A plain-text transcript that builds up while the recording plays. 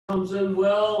comes in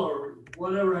well, or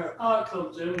whatever how it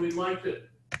comes in, we'd like to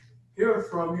hear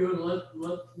from you and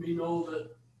let me know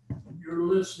that you're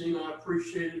listening. I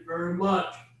appreciate it very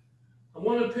much. I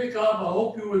want to pick up, I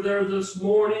hope you were there this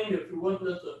morning. If you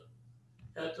wasn't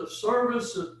at the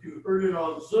service, if you heard it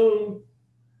on Zoom,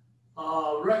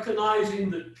 recognizing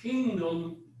the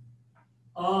kingdom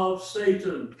of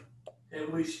Satan. And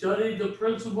we studied the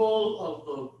principle of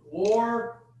the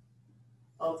war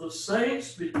of the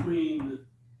saints between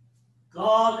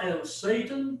God and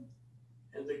Satan,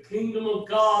 and the kingdom of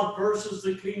God versus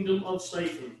the kingdom of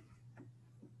Satan.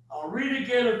 I'll read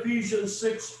again Ephesians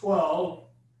 6:12,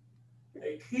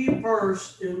 a key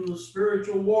verse in the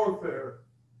spiritual warfare.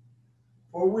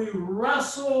 For we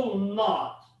wrestle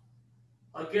not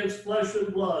against flesh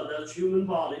and blood, that's human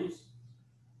bodies,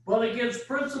 but against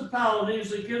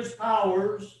principalities, against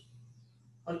powers,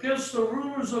 against the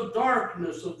rulers of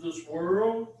darkness of this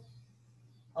world,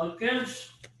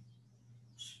 against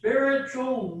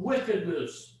spiritual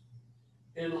wickedness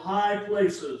in high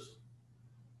places.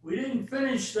 We didn't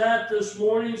finish that this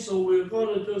morning, so we're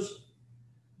going to just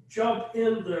jump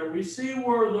in there. We see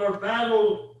where their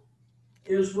battle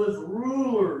is with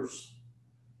rulers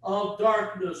of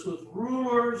darkness, with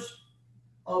rulers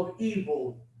of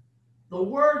evil. The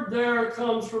word there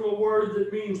comes from a word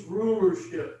that means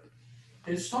rulership.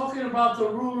 It's talking about the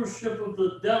rulership of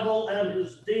the devil and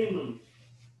his demons.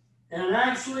 And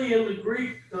actually in the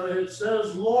Greek, it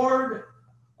says Lord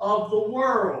of the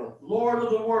world, Lord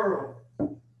of the world.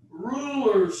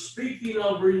 Rulers, speaking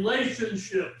of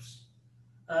relationships.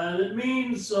 And it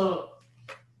means,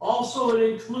 also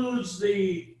it includes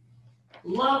the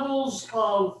levels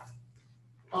of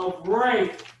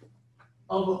rank,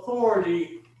 of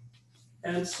authority.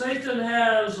 And Satan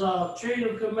has a chain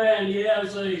of command. He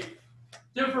has a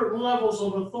different levels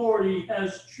of authority. He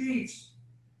has chiefs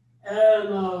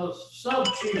and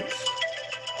sub-chiefs.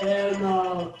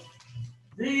 And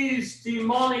these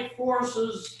demonic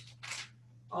forces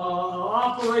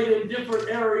operate in different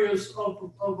areas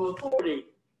of authority.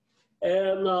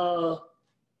 And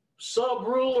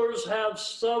sub-rulers have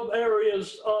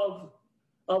sub-areas of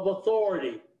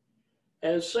authority.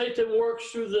 And Satan works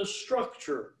through this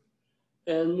structure.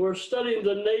 And we're studying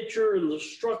the nature and the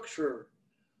structure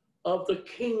of the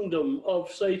kingdom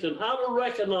of Satan, how to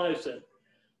recognize it.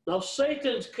 Now,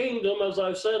 Satan's kingdom, as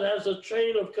I've said, has a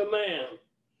chain of command.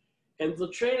 And the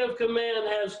chain of command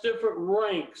has different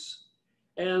ranks.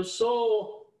 And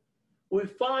so we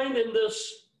find in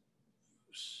this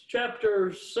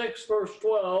chapter 6, verse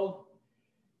 12,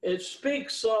 it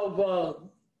speaks of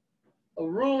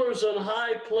rulers in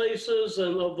high places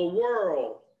and of the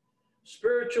world,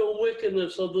 spiritual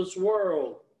wickedness of this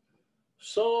world.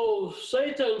 So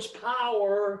Satan's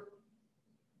power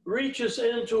reaches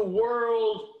into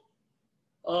world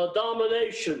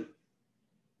domination.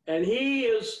 And he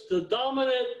is the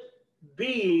dominant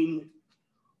being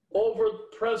over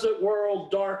present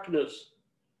world darkness.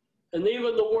 And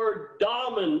even the word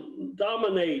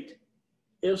dominate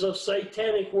is a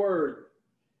satanic word.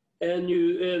 And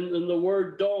the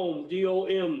word dome,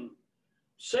 D-O-M.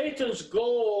 Satan's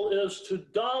goal is to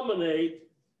dominate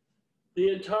the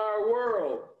entire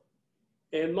world.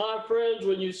 And my friends,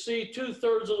 when you see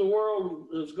 2/3 of the world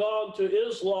has gone to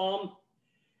Islam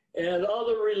and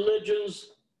other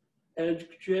religions, and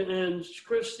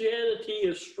Christianity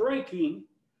is shrinking,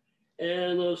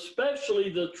 and especially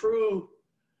the true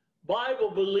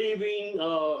Bible-believing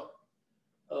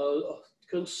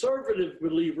conservative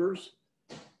believers,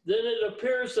 then it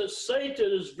appears that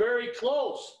Satan is very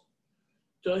close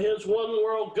to his one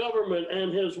world government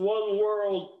and his one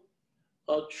world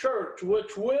church,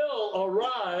 which will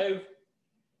arrive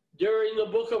during the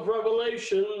book of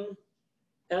Revelation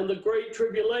and the Great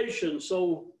Tribulation.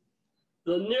 So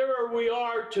the nearer we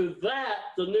are to that,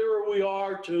 the nearer we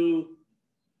are to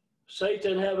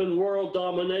Satan having world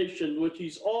domination, which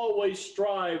he's always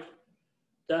strived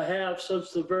to have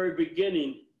since the very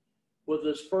beginning with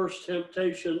his first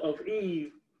temptation of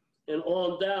Eve and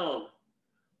on down.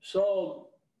 So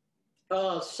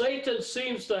Satan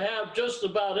seems to have just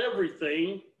about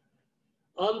everything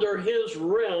under his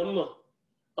rim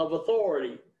of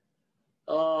authority,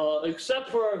 except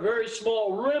for a very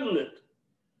small remnant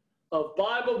of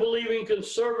Bible-believing,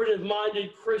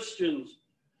 conservative-minded Christians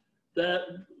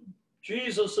that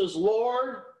Jesus is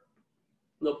Lord,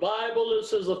 the Bible is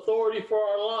his authority for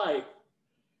our life.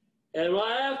 And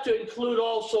I have to include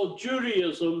also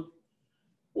Judaism,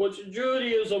 which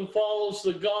Judaism follows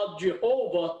the God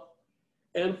Jehovah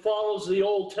and follows the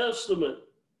Old Testament.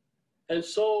 And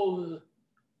so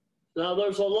now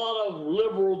there's a lot of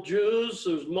liberal Jews,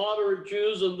 there's moderate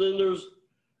Jews, and then there's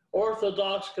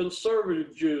Orthodox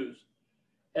conservative Jews.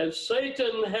 And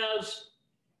Satan has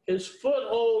his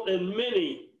foothold in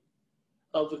many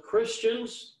of the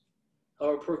Christians,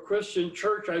 or per Christian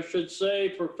church, I should say,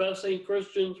 professing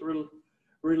Christians,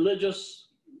 religious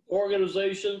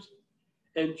organizations,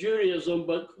 and Judaism.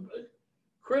 But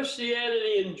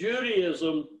Christianity and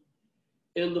Judaism,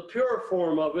 in the pure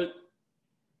form of it,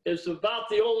 is about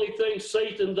the only thing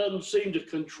Satan doesn't seem to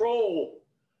control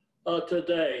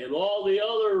today. And all the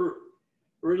other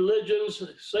religions,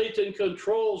 Satan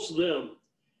controls them.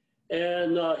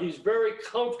 And he's very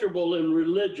comfortable in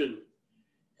religion,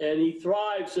 and he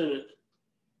thrives in it.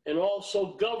 And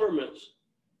also governments.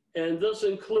 And this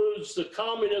includes the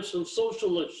communist and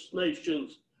socialist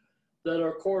nations that are,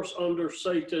 of course, under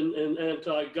Satan and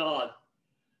anti-God.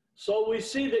 So we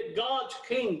see that God's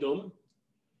kingdom,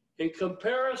 in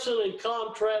comparison and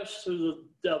contrast to the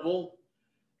devil,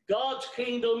 God's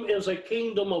kingdom is a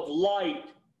kingdom of light.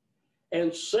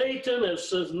 And Satan, as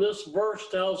this verse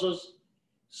tells us,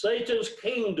 Satan's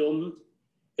kingdom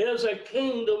is a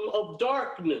kingdom of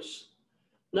darkness.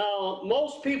 Now,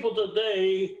 most people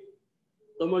today,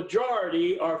 the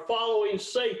majority, are following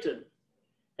Satan.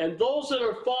 And those that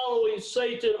are following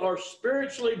Satan are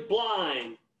spiritually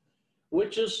blind,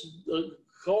 which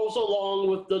goes along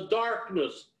with the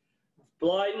darkness,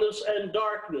 blindness and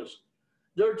darkness.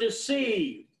 They're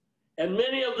deceived. And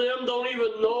many of them don't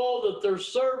even know that they're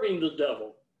serving the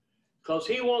devil, because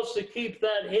he wants to keep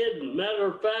that hidden. Matter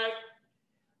of fact,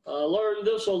 I learned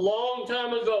this a long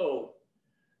time ago,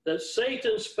 that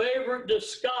Satan's favorite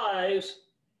disguise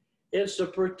is to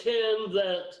pretend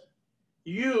that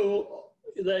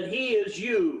he is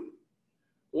you.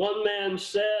 One man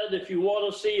said, if you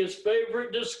want to see his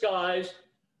favorite disguise,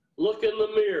 look in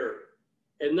the mirror.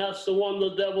 And that's the one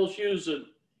the devil's using.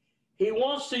 He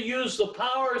wants to use the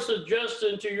power of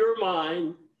suggestion to your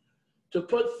mind to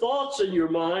put thoughts in your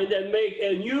mind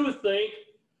and you think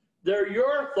they're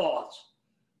your thoughts,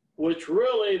 which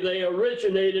really they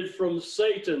originated from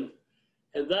Satan.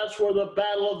 And that's where the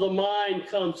battle of the mind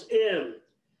comes in.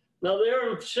 Now there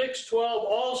in 6:12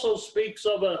 also speaks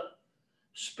of a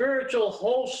spiritual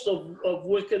host of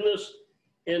wickedness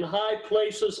in high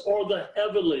places or the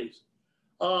heavenlies.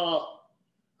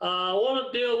 I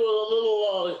want to deal with a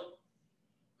little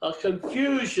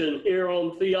confusion here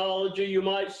on theology, you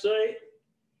might say.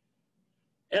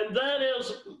 And that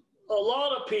is, a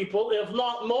lot of people, if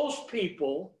not most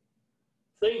people,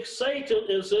 think Satan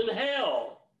is in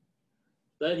hell,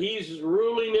 that he's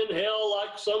ruling in hell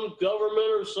like some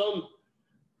government or some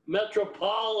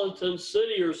metropolitan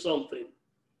city or something.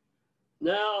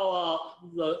 Now,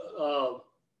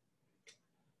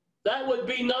 that would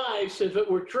be nice if it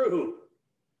were true,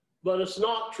 but it's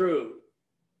not true.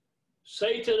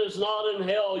 Satan is not in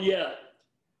hell yet.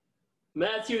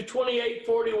 Matthew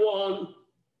 28:41,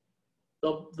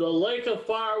 the lake of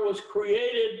fire was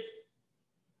created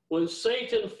when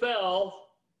Satan fell,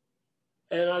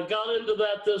 and I got into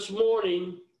that this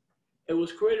morning. It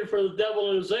was created for the devil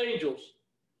and his angels.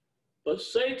 But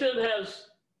Satan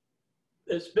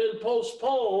it's been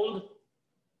postponed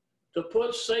to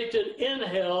put Satan in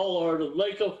hell or the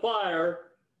lake of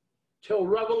fire till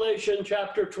Revelation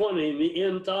chapter 20, in the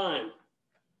end time.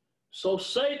 So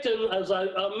Satan, as I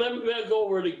may go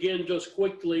over it again just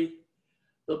quickly,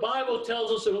 the Bible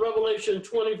tells us in Revelation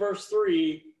 20, verse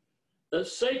 3, that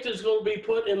Satan is going to be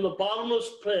put in the bottomless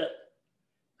pit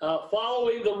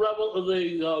following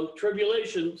the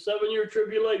tribulation, 7-year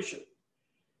tribulation,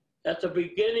 at the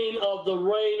beginning of the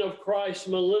reign of Christ's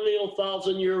millennial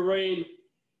 1,000-year reign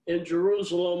in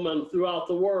Jerusalem and throughout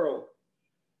the world.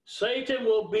 Satan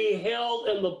will be held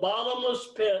in the bottomless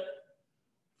pit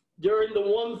during the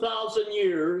 1,000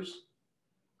 years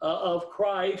of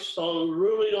Christ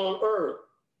ruling on earth.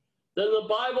 Then the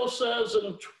Bible says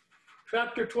in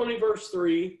chapter 20, verse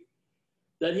 3,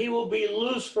 that he will be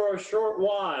loose for a short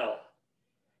while.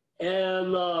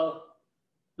 And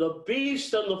the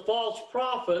beast and the false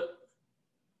prophet,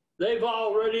 they've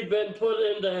already been put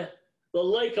into the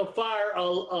lake of fire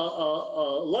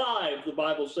alive, the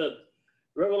Bible said.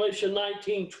 Revelation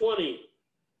 19:20.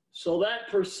 So that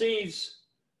proceeds,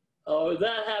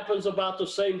 that happens about the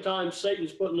same time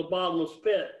Satan's put in the bottomless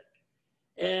pit.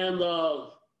 And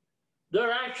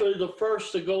they're actually the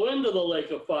first to go into the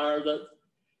lake of fire that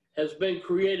has been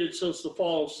created since the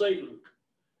fall of Satan.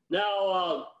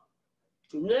 Now,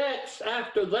 next,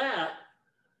 after that,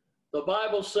 the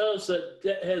Bible says that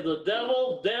the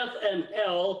devil, death, and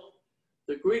hell,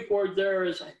 the Greek word there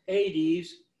is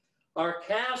Hades, are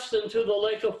cast into the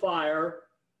lake of fire,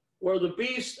 where the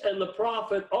beast and the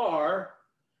prophet are,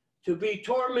 to be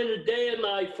tormented day and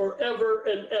night forever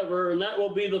and ever. And that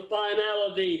will be the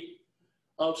finality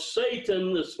of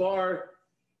Satan, as far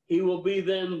he will be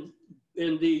then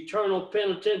in the eternal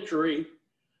penitentiary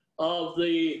of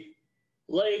the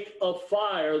lake of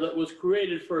fire that was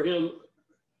created for him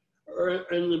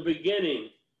in the beginning.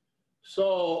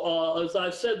 So as I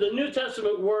said, the New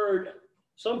Testament word,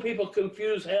 some people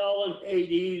confuse hell and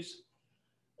Hades.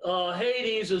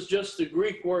 Hades is just the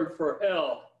Greek word for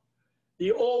hell.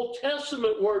 The Old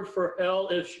Testament word for hell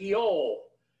is Sheol.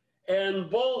 And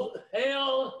both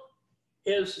hell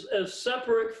is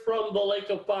separate from the lake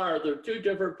of fire. They're two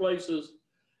different places.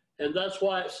 And that's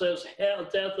why it says hell,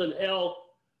 death and hell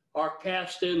are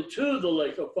cast into the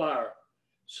lake of fire.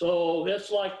 So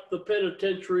it's like the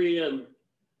penitentiary, and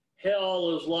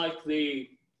hell is like the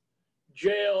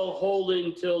jail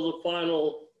holding till the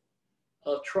final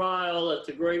trial at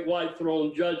the great white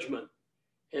throne judgment.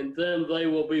 And then they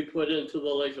will be put into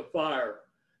the lake of fire.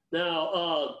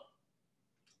 Now,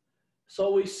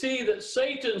 so we see that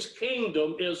Satan's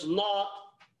kingdom is not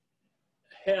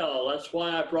hell. That's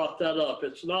why I brought that up.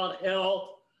 It's not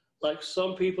hell like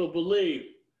some people believe.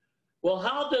 Well,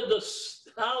 how did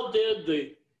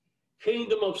the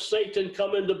kingdom of Satan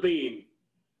come into being?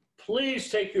 Please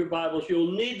take your Bibles.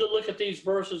 You'll need to look at these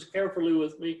verses carefully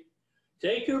with me.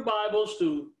 Take your Bibles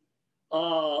to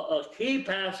a key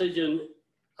passage in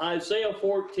Isaiah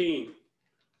 14.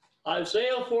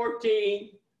 Isaiah 14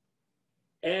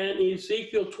 and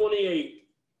Ezekiel 28.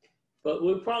 But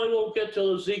we probably won't get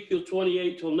to Ezekiel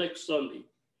 28 till next Sunday.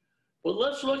 But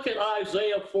let's look at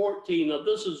Isaiah 14. Now,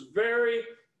 this is very,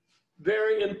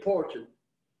 very important.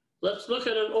 Let's look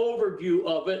at an overview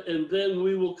of it, and then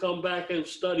we will come back and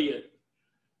study it.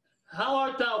 How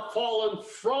art thou fallen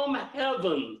from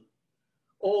heaven,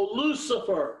 O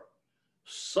Lucifer,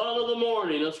 son of the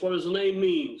morning? That's what his name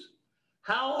means.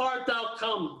 How art thou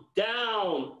come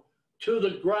down to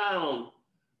the ground,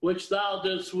 which thou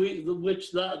didst weaken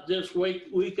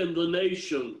the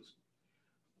nations?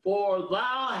 For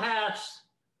thou hast,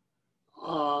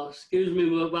 excuse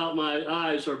me about my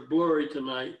eyes are blurry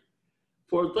tonight.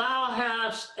 For thou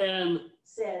hast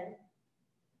said,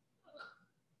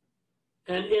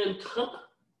 and in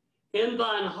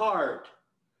thine heart,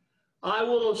 I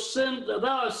will ascend,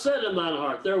 thou hast said in thine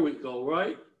heart, there we go,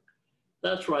 right?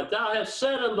 That's right. Thou hast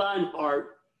said in thine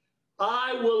heart,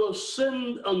 I will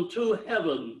ascend unto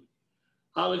heaven.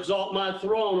 I'll exalt my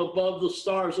throne above the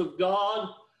stars of God.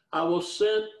 I will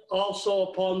sit also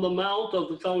upon the mount of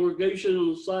the congregation on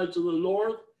the sides of the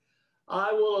north.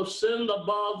 I will ascend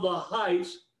above the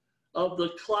heights of the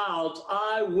clouds.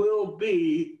 I will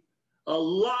be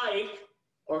alike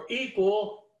or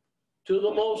equal to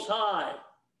the Most High.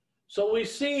 So we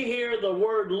see here the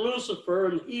word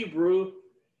Lucifer in Hebrew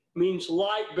means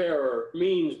light bearer,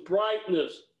 means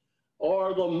brightness,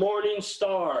 or the morning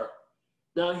star.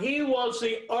 Now he was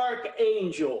the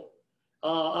archangel.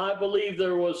 I believe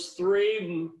there was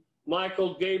three,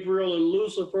 Michael, Gabriel, and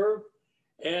Lucifer.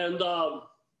 And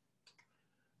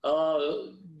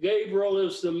Gabriel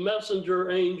is the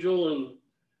messenger angel, and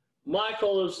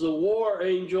Michael is the war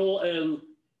angel, and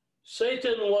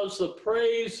Satan was the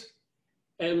praise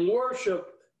and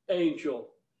worship angel,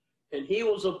 and he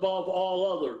was above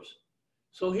all others.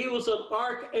 So he was an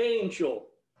archangel.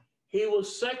 He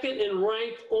was second in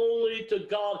rank only to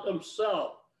God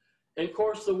himself. And of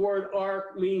course, the word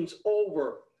arch means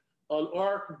over. An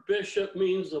archbishop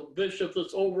means a bishop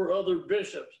that's over other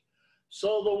bishops.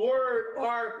 So the word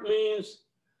arch means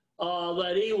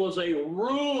that he was a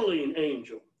ruling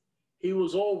angel. He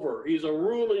was over. He's a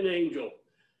ruling angel.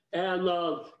 And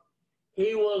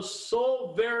he was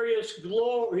so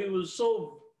he was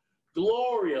so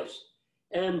glorious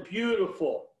and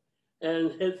beautiful,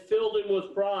 and it filled him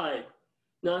with pride.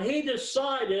 Now he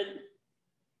decided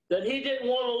that he didn't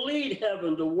want to lead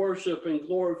heaven to worship and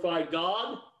glorify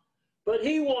God, but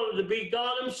he wanted to be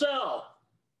God himself.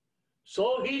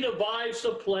 So he devised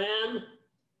a plan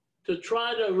to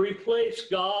try to replace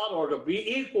God or to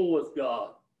be equal with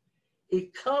God.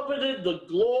 He coveted the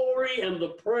glory and the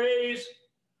praise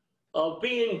of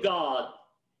being God.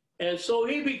 And so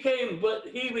he became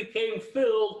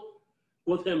filled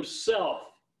with himself.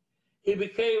 He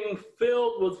became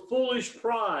filled with foolish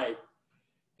pride.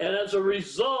 And as a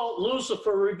result,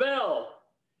 Lucifer rebelled.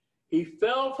 He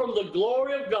fell from the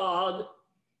glory of God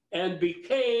and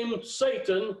became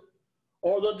Satan,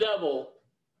 or the devil.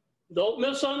 Don't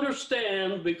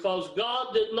misunderstand, because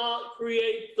God did not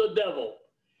create the devil.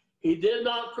 He did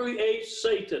not create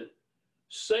Satan.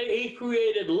 He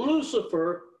created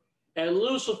Lucifer, and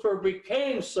Lucifer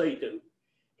became Satan.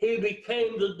 He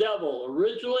became the devil.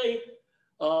 Originally,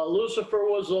 Lucifer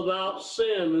was without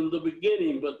sin in the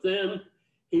beginning, but then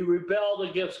he rebelled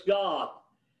against God,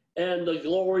 and the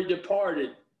glory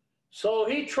departed. So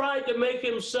he tried to make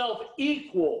himself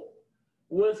equal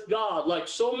with God, like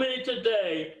so many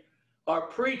today are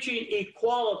preaching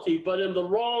equality, but in the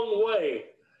wrong way.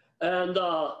 And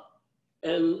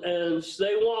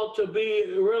they want to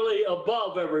be really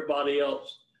above everybody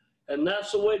else. And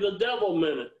that's the way the devil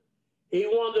meant it. He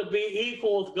wanted to be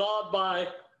equal with God by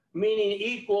meaning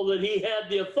equal that he had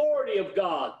the authority of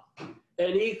God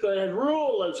and he could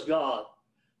rule as God.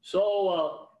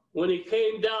 So when he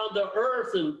came down to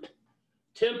earth and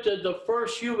tempted the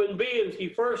first human beings, he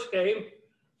first came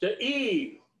to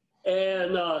Eve,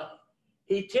 and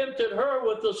he tempted her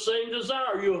with the same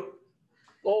desire. You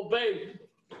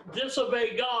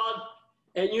disobey God,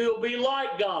 and you'll be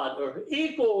like God or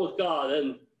equal with God,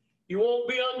 and you won't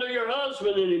be under your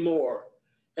husband anymore.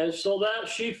 And so that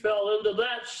she fell into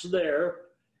that snare,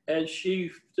 and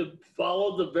she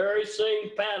followed the very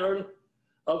same pattern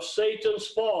of Satan's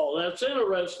fall. That's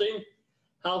interesting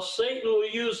how Satan will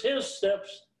use his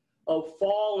steps of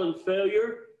fall and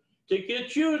failure to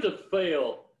get you to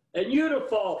fail and you to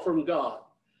fall from God.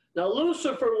 Now,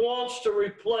 Lucifer wants to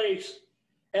replace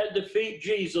and defeat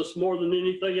Jesus more than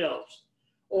anything else.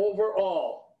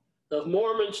 Overall, the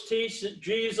Mormons teach that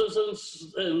Jesus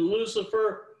and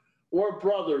Lucifer were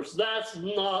brothers. That's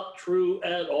not true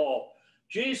at all.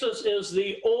 Jesus is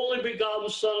the only begotten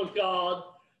Son of God.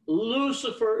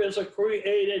 Lucifer is a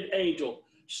created angel.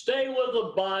 Stay with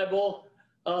the Bible,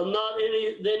 not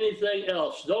anything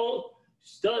else. Don't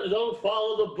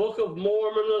follow the Book of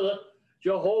Mormon or the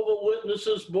Jehovah's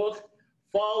Witnesses book.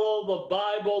 Follow the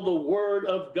Bible, the Word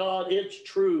of God. It's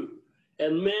truth.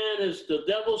 And man, the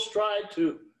devil's tried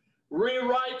to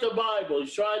rewrite the Bible.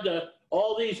 He's tried to,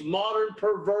 all these modern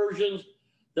perversions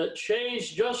that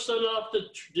change just enough to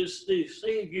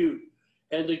deceive you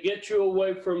and to get you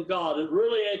away from God. It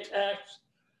really attacks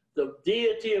the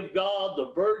deity of God,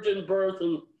 the virgin birth,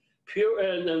 and pure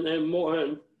and more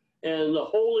and the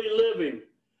holy living.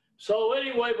 So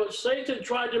anyway, but Satan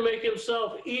tried to make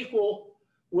himself equal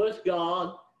with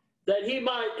God, that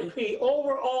he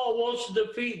overall wants to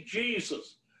defeat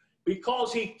Jesus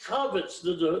because he covets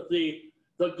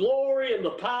the glory and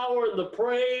the power and the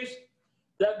praise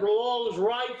that belongs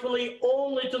rightfully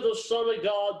only to the Son of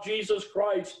God, Jesus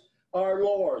Christ, our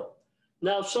Lord.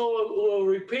 Now, so we'll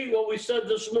repeat what we said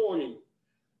this morning.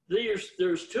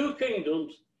 There's two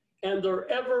kingdoms, and they're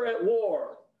ever at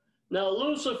war. Now,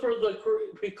 Lucifer,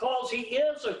 because he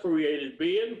is a created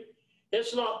being,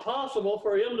 it's not possible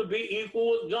for him to be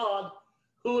equal with God,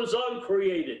 who is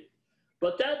uncreated.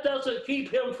 But that doesn't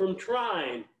keep him from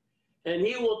trying, and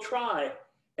he will try.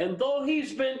 And though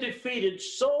he's been defeated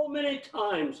so many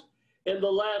times in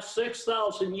the last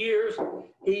 6,000 years,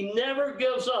 he never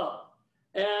gives up.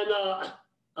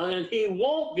 And he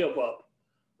won't give up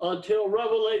until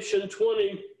Revelation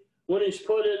 20, when he's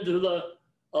put into the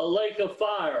lake of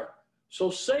fire. So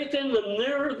Satan,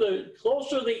 the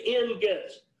closer the end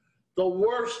gets, the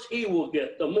worse he will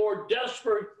get, the more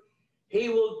desperate he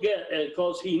will get, and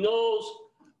because he knows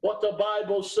what the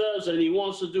Bible says, and he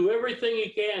wants to do everything he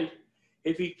can.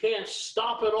 If he can't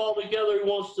stop it altogether, he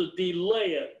wants to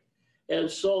delay it. And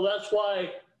so that's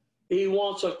why he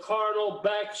wants a carnal,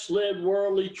 backslid,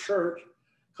 worldly church,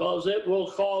 because it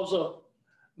will cause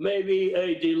maybe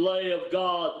a delay of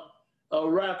God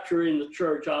rapturing the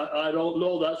church. I don't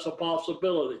know. That's a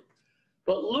possibility.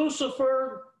 But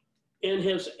Lucifer, in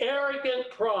his arrogant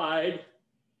pride,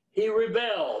 he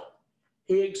rebelled.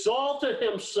 He exalted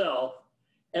himself,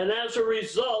 and as a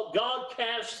result, God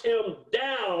cast him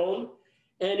down,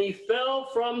 and he fell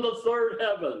from the third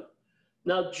heaven.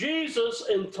 Now, Jesus,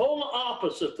 in total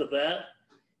opposite to that,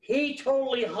 he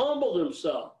totally humbled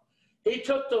himself. He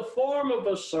took the form of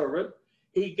a servant.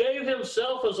 He gave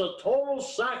himself as a total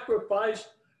sacrifice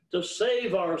to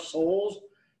save our souls.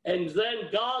 And then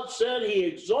God said he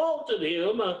exalted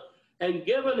him and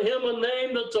given him a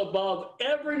name that's above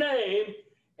every name.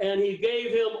 And he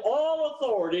gave him all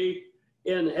authority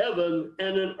in heaven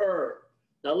and in earth.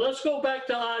 Now let's go back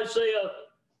to Isaiah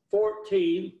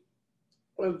 14.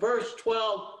 In verse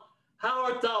 12, how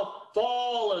art thou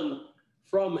fallen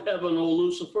from heaven, O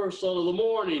Lucifer, son of the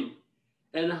morning?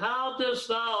 And how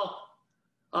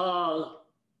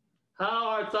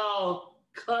art thou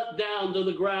cut down to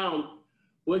the ground,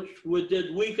 which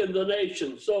did weaken the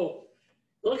nation? So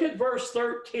look at verse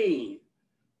 13.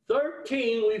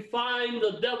 13, we find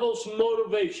the devil's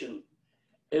motivation.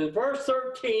 In verse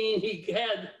 13,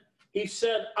 he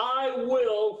said, I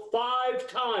will 5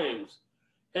 times.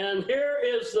 And here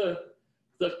is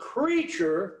the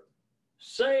creature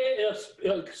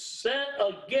set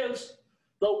against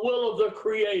the will of the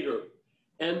Creator.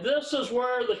 And this is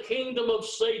where the kingdom of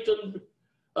Satan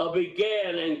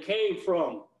began and came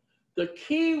from. The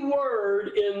key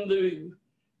word in the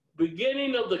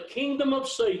beginning of the kingdom of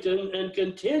Satan and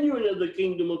continuing of the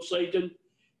kingdom of Satan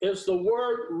is the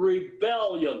word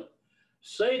rebellion.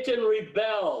 Satan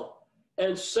rebelled.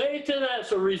 And Satan,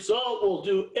 as a result, will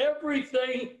do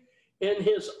everything in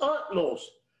his utmost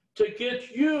to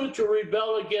get you to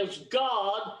rebel against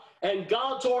God and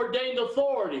God's ordained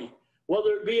authority,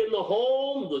 whether it be in the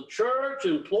home, the church,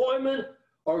 employment,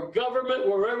 or government,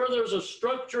 wherever there's a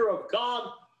structure of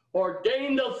God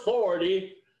ordained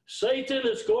authority. Satan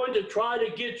is going to try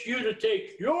to get you to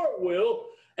take your will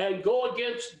and go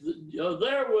against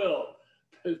their will.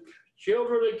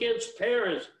 Children against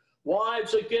parents,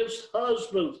 wives against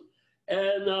husbands,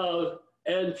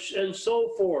 and so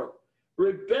forth.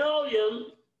 Rebellion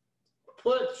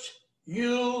puts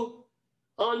you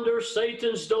under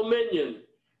Satan's dominion,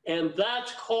 and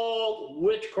that's called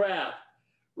witchcraft.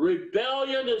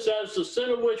 Rebellion is as the sin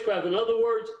of witchcraft. In other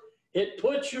words, it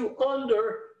puts you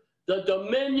under the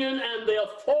dominion and the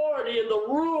authority and the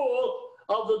rule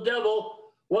of the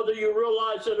devil, whether you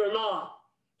realize it or not.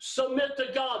 Submit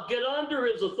to God. Get under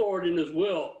his authority and his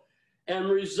will, and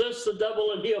resist the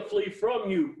devil, and he'll flee from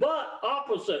you. But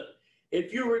opposite,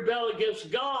 if you rebel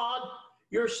against God,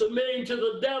 you're submitting to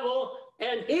the devil,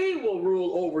 and he will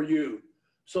rule over you.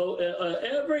 So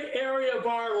every area of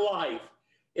our life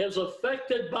is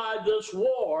affected by this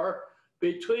war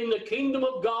between the kingdom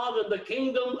of God and the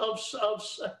kingdom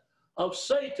of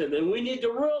Satan. And we need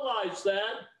to realize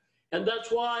that. And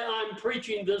that's why I'm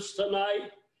preaching this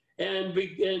tonight and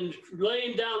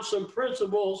laying down some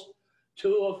principles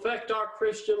to affect our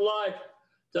Christian life,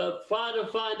 to try to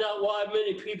find out why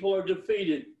many people are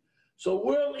defeated. So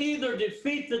we'll either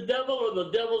defeat the devil or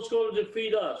the devil's going to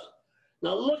defeat us.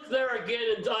 Now look there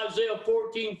again in Isaiah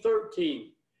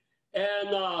 14:13.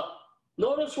 And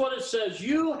notice what it says.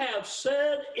 You have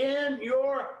said in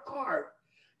your heart.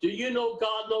 Do you know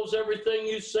God knows everything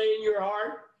you say in your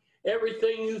heart?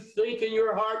 Everything you think in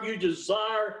your heart, you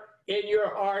desire in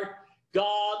your heart.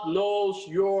 God knows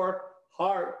your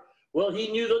heart. Well,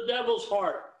 he knew the devil's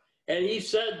heart. And he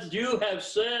said, you have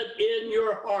said in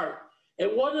your heart.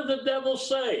 And what did the devil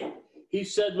say? He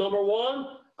said, number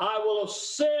one, I will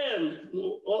ascend.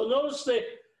 Well, notice the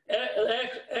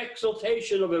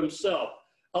exaltation of himself,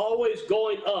 always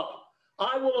going up.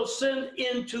 I will ascend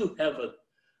into heaven.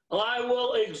 I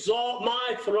will exalt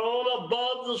my throne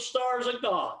above the stars of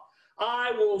God.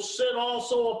 I will sit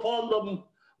also upon the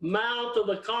mount of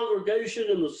the congregation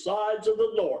in the sides of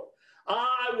the north.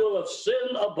 I will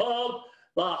ascend above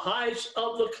the heights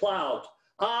of the clouds.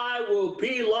 I will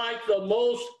be like the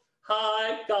Most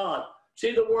High God.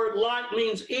 See, the word like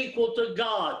means equal to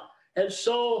God. And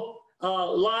so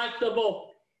like the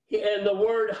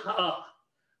word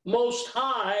Most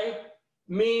High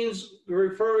means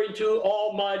referring to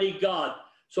Almighty God.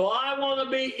 So I want to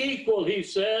be equal, he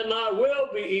said, and I will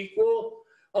be equal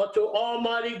to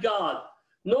Almighty God.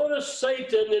 Notice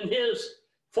Satan in his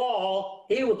fall,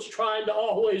 he was trying to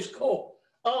always go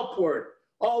upward,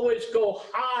 always go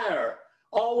higher,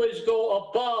 always go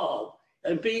above,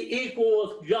 and be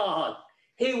equal with God.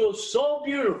 He was so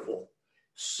beautiful,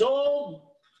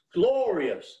 so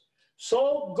glorious,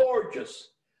 so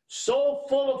gorgeous, so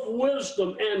full of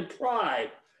wisdom and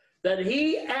pride that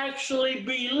he actually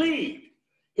believed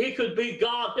he could be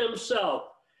God himself.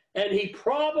 And he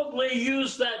probably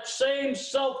used that same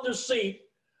self-deceit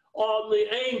on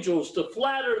the angels to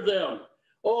flatter them.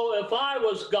 Oh, if I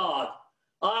was God,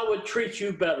 I would treat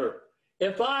you better.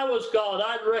 If I was God,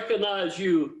 I'd recognize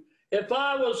you. If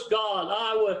I was God,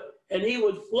 I would, and he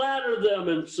would flatter them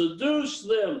and seduce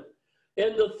them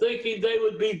into thinking they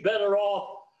would be better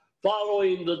off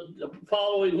following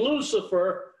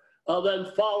Lucifer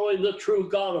than following the true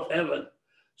God of heaven.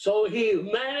 So he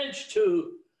managed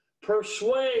to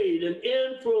persuade and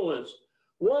influence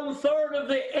 1/3 of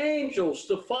the angels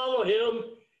to follow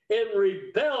him in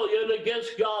rebellion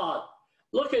against God.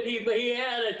 Look at him, he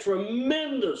had a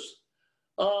tremendous,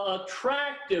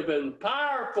 attractive and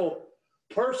powerful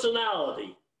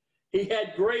personality. He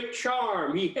had great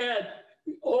charm. He had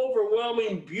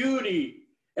overwhelming beauty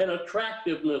and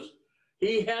attractiveness.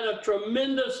 He had a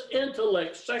tremendous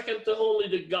intellect, second to only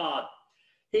to God.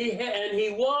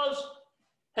 He was,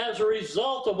 as a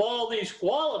result of all these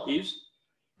qualities,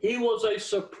 he was a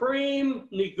supreme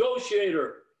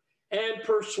negotiator and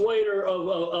persuader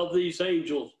of these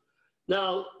angels.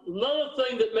 Now, another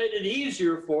thing that made it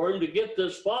easier for him to get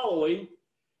this following,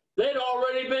 they'd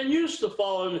already been used to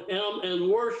following him in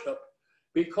worship.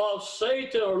 because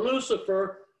Satan, or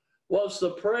Lucifer, was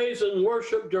the praise and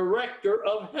worship director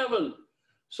of heaven.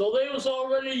 So they was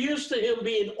already used to him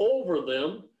being over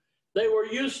them. They were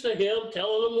used to him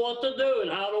telling them what to do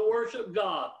and how to worship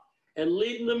God and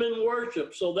leading them in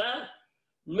worship. So that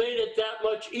made it that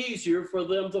much easier for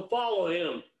them to follow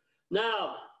him.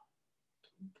 Now,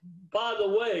 by the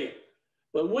way,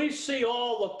 when we see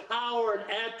all the power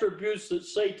and attributes that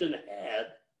Satan had,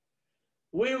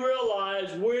 we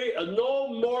realize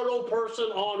no mortal person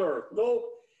on earth, no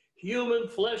human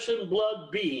flesh and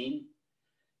blood being,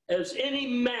 as any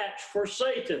match for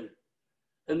Satan.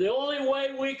 And the only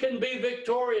way we can be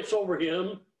victorious over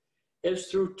him is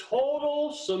through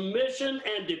total submission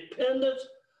and dependence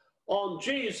on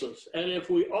Jesus. And if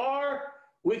we are,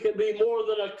 we can be more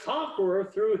than a conqueror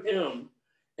through him.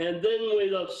 And then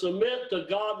we submit to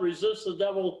God, resist the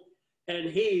devil, and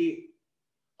he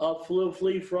will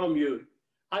flee from you.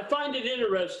 I find it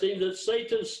interesting that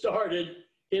Satan started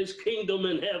his kingdom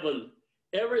in heaven.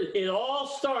 It all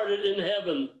started in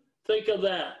heaven. Think of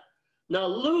that. Now,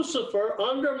 Lucifer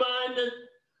undermined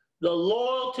the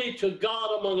loyalty to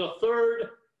God among a third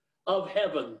of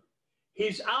heaven.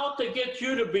 He's out to get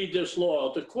you to be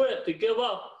disloyal, to quit, to give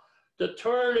up, to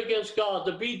turn against God,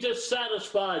 to be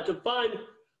dissatisfied, to find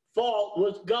fault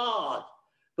with God.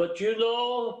 But you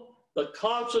know, the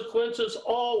consequences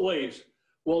always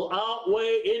will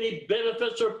outweigh any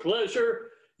benefits or pleasure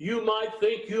you might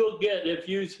think you'll get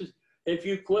if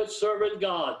you quit serving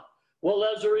God. Well,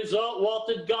 as a result, what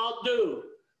did God do?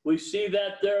 We see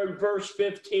that there in verse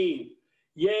 15.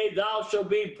 Yea, thou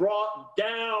shalt be brought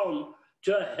down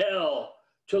to hell,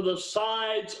 to the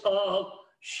sides of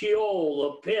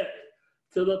Sheol, the pit,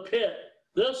 to the pit.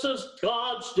 This is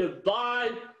God's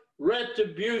divine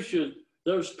retribution.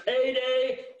 There's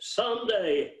payday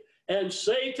someday. And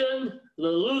Satan, the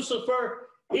Lucifer,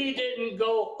 he didn't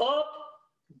go up.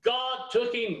 God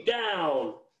took him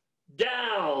down,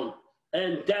 down,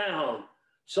 and down.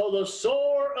 So the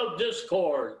sower of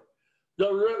discord,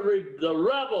 the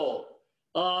rebel,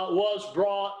 was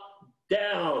brought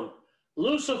down.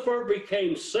 Lucifer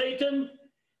became Satan,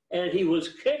 and he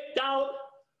was kicked out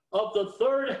of the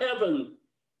third heaven.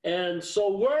 And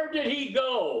so where did he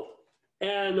go?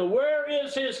 And where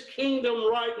is his kingdom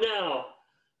right now?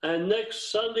 And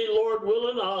next Sunday, Lord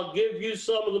willing, I'll give you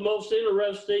some of the most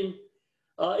interesting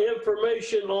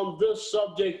information on this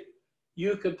subject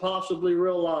you could possibly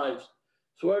realize.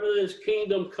 So where did his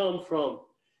kingdom come from?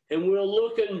 And we'll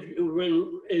look in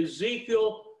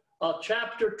Ezekiel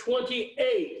chapter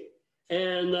 28,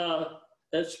 and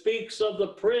that speaks of the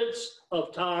prince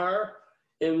of Tyre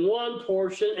in one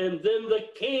portion, and then the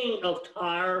king of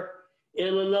Tyre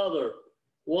in another.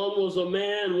 One was a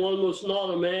man, one was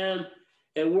not a man,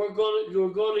 and we're going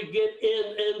to get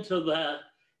into that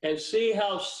and see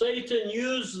how Satan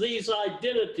used these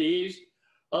identities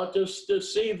to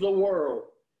deceive the world.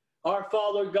 Our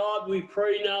Father God, we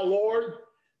pray now, Lord,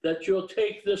 that you'll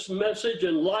take this message,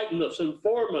 enlighten us,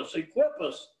 inform us, equip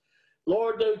us,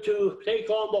 Lord, to take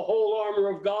on the whole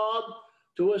armor of God,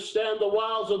 to withstand the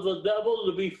wiles of the devil,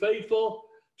 to be faithful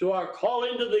to our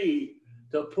calling to thee,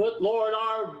 to put, Lord,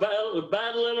 our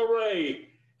battle in array,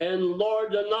 and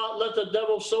Lord, to not let the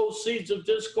devil sow seeds of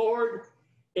discord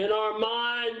in our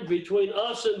mind between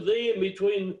us and thee, and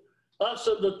between us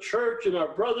and the church and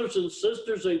our brothers and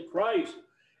sisters in Christ.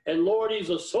 And Lord, he's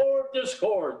a sower of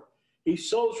discord. He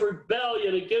sows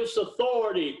rebellion against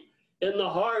authority in the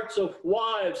hearts of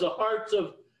wives, the hearts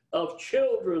of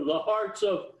children, the hearts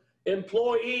of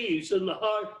employees, and the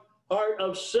heart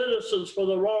of citizens for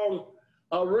the wrong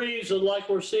reason, like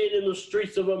we're seeing in the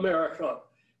streets of America.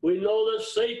 We know that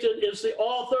Satan is the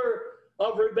author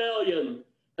of rebellion,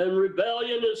 and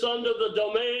rebellion is under the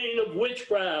domain of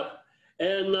witchcraft,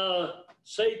 and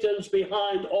Satan's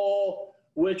behind all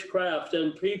witchcraft,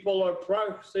 and people are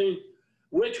practicing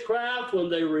witchcraft when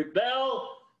they rebel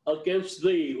against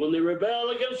thee, when they rebel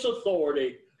against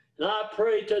authority. And I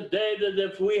pray today that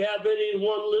if we have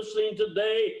anyone listening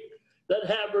today that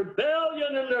have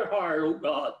rebellion in their heart, oh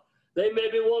God, they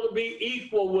maybe want to be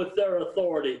equal with their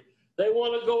authority. They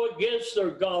want to go against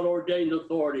their God-ordained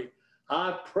authority.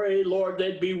 I pray, Lord,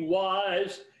 they'd be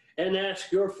wise and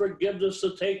ask your forgiveness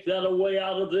to take that away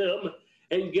out of them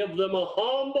and give them a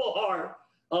humble heart,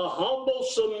 a humble,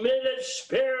 submitted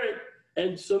spirit,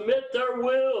 and submit their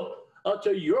will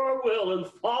to your will and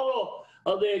follow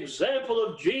the example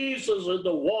of Jesus and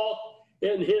to walk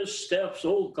in his steps.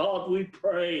 Oh God, we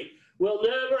pray. We'll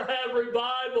never have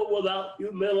revival without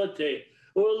humility.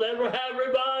 We'll never have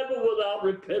revival without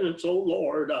repentance, oh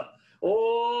Lord.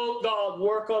 Oh God,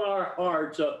 work on our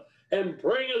hearts and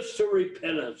bring us to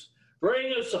repentance.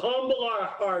 Bring us, humble our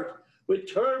heart We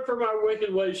turn from our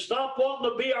wicked ways. Stop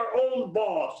wanting to be our own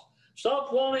boss.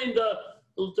 Stop wanting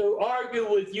to argue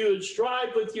with you and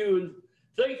strive with you and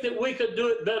think that we could do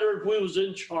it better if we was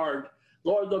in charge.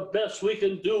 Lord, the best we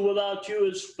can do without you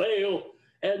is fail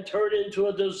and turn into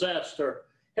a disaster.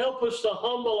 Help us to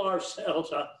humble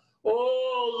ourselves.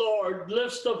 Oh, Lord,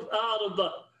 lift us out of the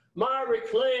miry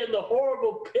clay and the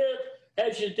horrible pit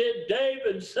as you did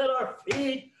David, and set our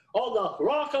feet on the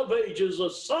rock of ages, a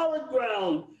solid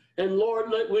ground. And Lord,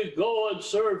 let we go and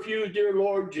serve you, dear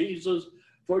Lord Jesus,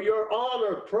 for your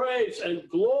honor, praise, and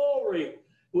glory.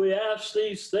 We ask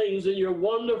these things in your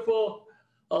wonderful,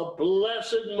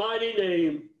 blessed, mighty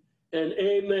name. And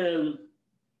amen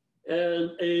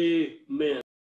and amen.